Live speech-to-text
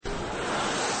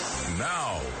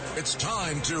It's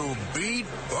time to beat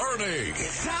Bernie.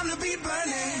 It's time to beat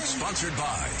Bernie. Sponsored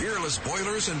by Fearless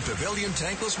Boilers and Pavilion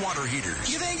Tankless Water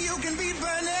Heaters. You think you can beat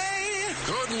Bernie?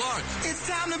 Good luck. It's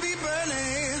time to beat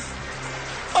Bernie.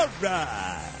 All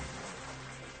right.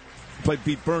 Play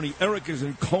Beat Bernie. Eric is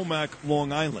in Comac,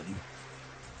 Long Island.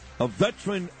 A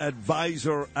veteran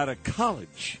advisor at a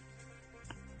college.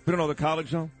 We don't know the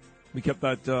college, though? We kept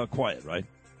that quiet, right?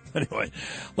 Anyway,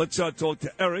 let's talk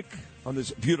to Eric on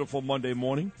this beautiful Monday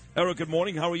morning. Eric, good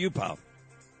morning. How are you, pal?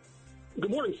 Good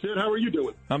morning, Sid. How are you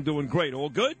doing? I'm doing great. All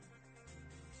good?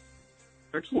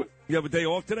 Excellent. You have a day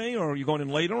off today, or are you going in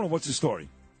later, or what's the story?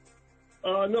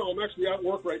 No, I'm actually at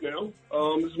work right now.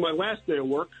 This is my last day of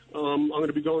work. I'm going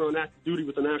to be going on active duty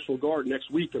with the National Guard next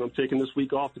week, and I'm taking this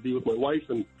week off to be with my wife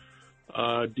and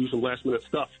do some last-minute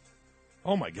stuff.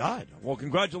 Oh, my God. Well,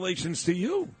 congratulations to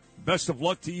you. Best of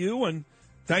luck to you, and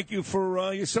thank you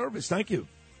for your service. Thank you.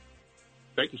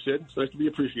 Thank you, Sid. It's nice to be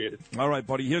appreciated. All right,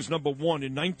 buddy. Here's number one.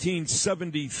 In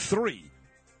 1973,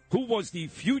 who was the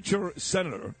future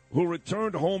senator who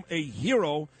returned home a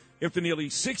hero after nearly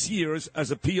 6 years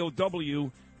as a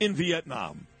POW in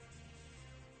Vietnam?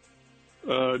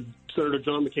 Senator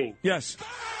John McCain. Yes.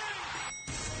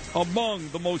 Among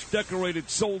the most decorated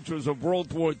soldiers of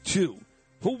World War II,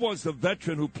 who was the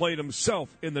veteran who played himself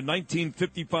in the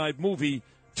 1955 movie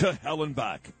To Hell and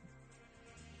Back?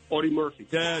 Audie Murphy.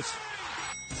 Yes.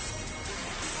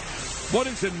 What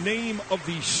is the name of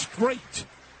the strait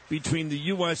between the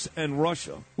U.S. and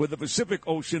Russia where the Pacific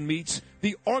Ocean meets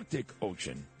the Arctic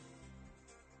Ocean?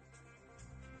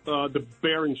 The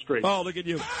Bering Strait. Oh, look at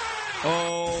you.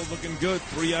 Oh, looking good.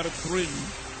 3 out of 3.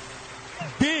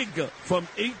 Big from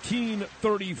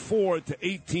 1834 to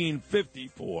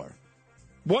 1854.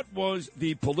 What was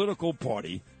the political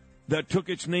party that took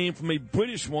its name from a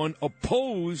British one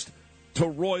opposed to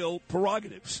royal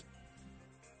prerogatives?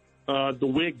 The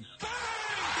Whigs.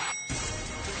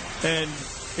 And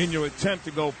in your attempt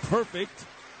to go perfect,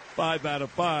 5 out of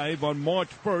 5, on March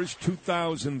 1st,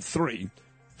 2003,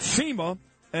 FEMA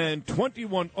and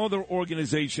 21 other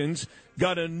organizations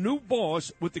got a new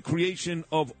boss with the creation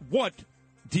of what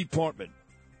department?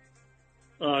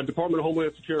 Department of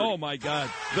Homeland Security. Oh, my God.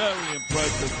 Very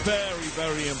impressive. Very,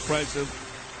 very impressive.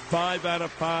 5 out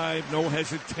of 5. No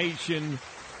hesitation.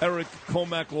 Eric,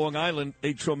 Comac, Long Island.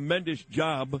 A tremendous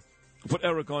job. Put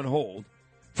Eric on hold.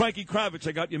 Frankie Kravitz,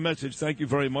 I got your message. Thank you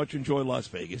very much. Enjoy Las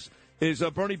Vegas. Is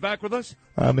Bernie back with us?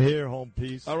 I'm here, home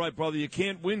piece. All right, brother. You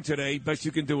can't win today. Best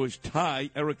you can do is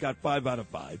tie. Eric got 5 out of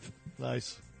 5.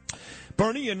 Nice.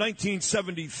 Bernie, in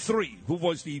 1973, who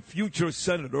was the future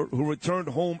senator who returned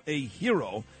home a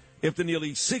hero after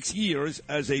nearly 6 years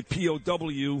as a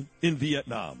POW in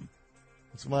Vietnam?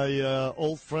 It's my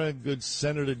old friend, good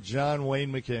Senator John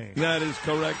Wayne McCain. That is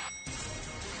correct.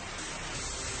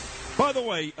 By the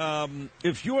way,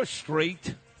 if you're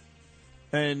straight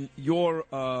and your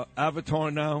avatar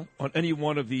now on any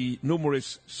one of the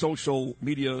numerous social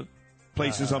media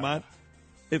places I'm at,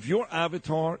 if your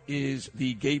avatar is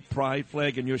the gay pride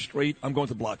flag and you're straight, I'm going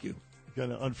to block you. Going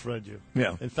to unfriend you.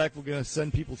 Yeah. In fact, we're going to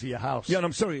send people to your house. Yeah, and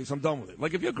I'm serious. I'm done with it.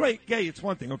 Like, if you're gay, it's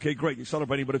one thing. Okay, great. You're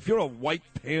celebrating. But if you're a white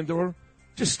panderer,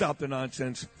 just stop the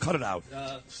nonsense. Cut it out.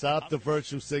 Stop the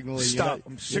virtue signaling. Stop.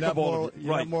 I'm sick of all of it.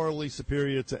 You're not morally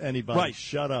superior to anybody. Right.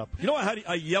 Shut up. You know,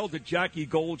 I yelled at Jackie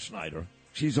Goldschneider.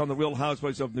 She's on the Real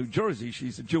Housewives of New Jersey.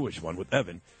 She's the Jewish one with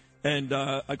Evan. And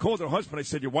I called her husband. I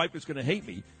said, your wife is going to hate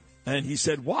me. And he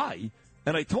said, why?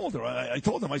 And I told her, I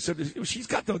told him, I said, she's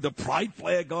got the pride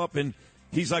flag up. And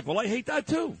he's like, well, I hate that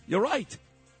too. You're right.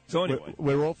 So anyway.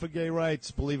 We're all for gay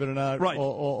rights, believe it or not. Right.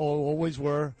 Always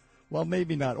were. Well,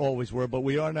 maybe not always were, but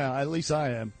we are now. At least I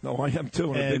am. No, I am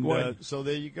too, in a big way. So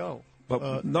there you go.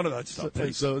 But none of that stuff.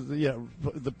 Yeah,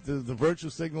 the virtue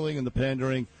signaling and the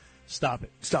pandering, stop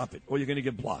it. Stop it, or you're going to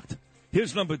get blocked.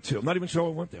 Here's number 2. I'm not even sure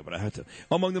I went there, but I had to.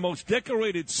 Among the most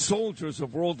decorated soldiers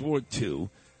of World War II,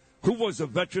 who was a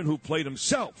veteran who played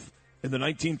himself in the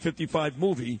 1955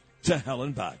 movie To Hell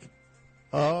and Back?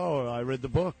 Oh, I read the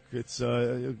book. It's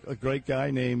a great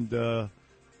guy named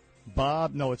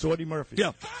Bob. No, it's Audie Murphy.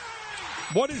 Yeah.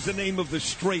 What is the name of the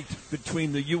strait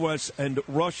between the U.S. and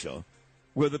Russia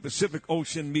where the Pacific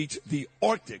Ocean meets the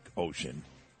Arctic Ocean?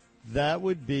 That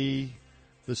would be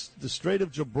the Strait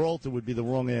of Gibraltar would be the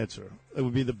wrong answer. It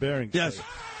would be the Bering Strait. Yes.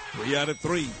 3 out of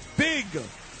 3. Big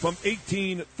from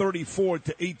 1834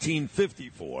 to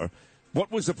 1854.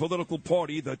 What was the political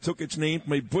party that took its name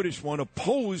from a British one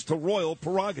opposed to royal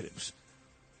prerogatives?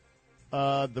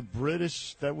 The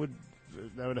British, that would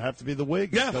have to be the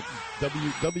Whigs. Yeah.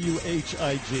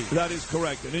 WHIG. That is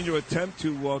correct. And in your attempt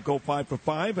to go 5 for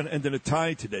 5 and end in a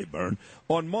tie today, Bern,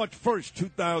 on March 1st,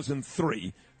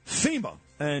 2003, FEMA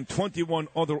and 21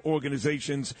 other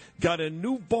organizations got a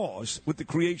new boss with the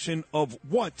creation of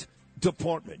what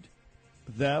department?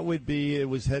 That would be, it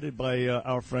was headed by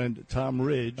our friend Tom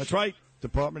Ridge. That's right.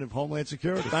 Department of Homeland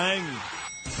Security. Bang.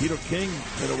 Peter King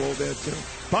had a role there, too.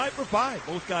 5 for 5.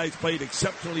 Both guys played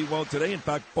exceptionally well today. In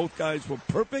fact, both guys were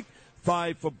perfect.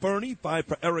 5 for Bernie, 5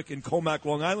 for Eric in Comac,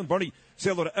 Long Island. Bernie, say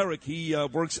hello to Eric. He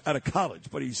works at a college,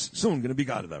 but he's soon going to be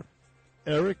out of there.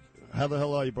 Eric, how the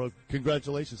hell are you, bro?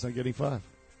 Congratulations on getting 5.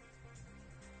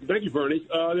 Thank you, Bernie.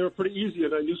 They were pretty easy,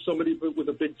 and I knew somebody with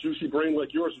a big, juicy brain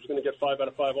like yours was going to get 5 out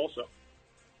of 5 also.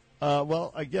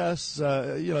 Well, I guess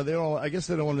I guess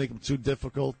they don't want to make them too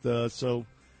difficult. So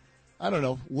I don't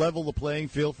know, level the playing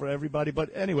field for everybody. But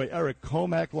anyway, Eric,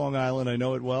 Comac, Long Island, I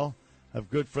know it well. I have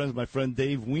good friends. My friend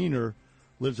Dave Weiner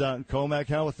lives out in Comac.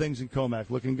 How are things in Comac?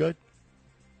 Looking good?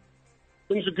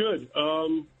 Things are good.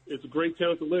 It's a great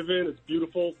town to live in. It's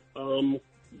beautiful.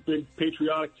 Big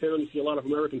patriotic town. You see a lot of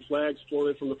American flags flown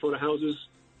in from the front of houses.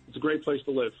 It's a great place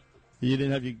to live. You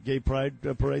didn't have your gay pride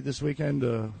parade this weekend,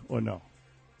 or no?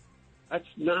 That's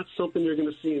not something you're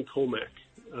going to see in Comac.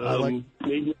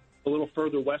 Maybe a little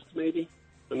further west, maybe,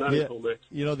 but not in Comac.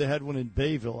 You know, they had one in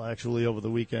Bayville, actually, over the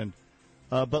weekend.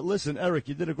 But listen, Eric,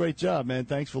 you did a great job, man.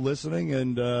 Thanks for listening,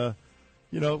 and,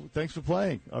 thanks for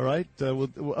playing, all right?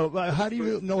 How do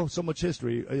you know so much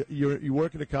history? You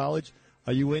work at a college.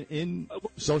 Are you in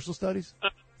social studies?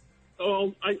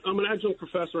 I'm an adjunct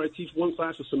professor. I teach one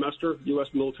class a semester, U.S.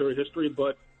 military history,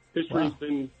 but history's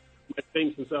been my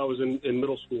thing since I was in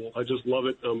middle school. I just love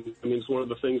it. It's one of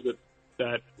the things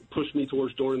that pushed me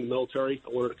towards joining the military. I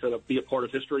wanted to kind of be a part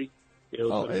of history. Hey,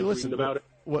 listen, about it.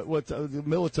 What the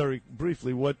military,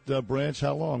 briefly, what branch,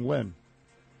 how long, when?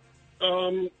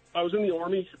 I was in the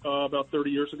Army about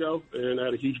 30 years ago, and I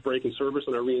had a huge break in service,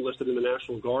 and I re-enlisted in the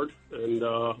National Guard, and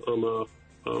I'm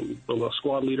a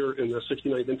squad leader in the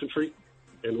 69th Infantry,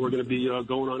 and we're going to be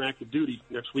going on active duty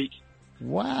next week.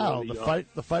 Wow,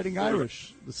 the Fighting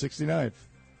Irish, the 69th.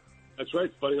 That's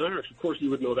right, Fighting Irish. Of course, you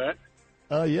would know that.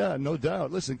 Yeah, no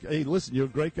doubt. Listen, you're a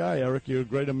great guy, Eric. You're a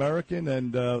great American,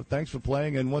 and thanks for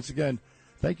playing. And once again,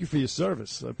 thank you for your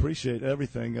service. I appreciate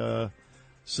everything.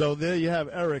 So there you have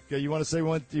Eric. You want to say you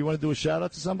want to do a shout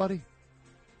out to somebody?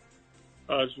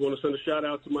 I just want to send a shout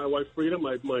out to my wife Frida,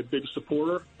 my biggest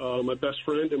supporter, my best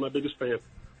friend, and my biggest fan.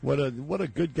 What a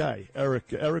good guy,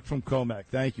 Eric. Eric from Comac.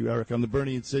 Thank you, Eric. On the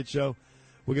Bernie and Sid show.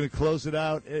 We're going to close it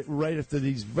out right after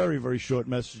these very, very short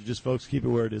messages. Folks, keep it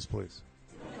where it is, please.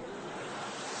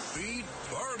 Beat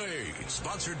Bernie.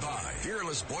 Sponsored by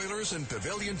Fearless Boilers and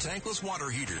Pavilion Tankless Water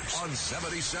Heaters on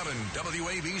 77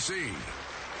 WABC.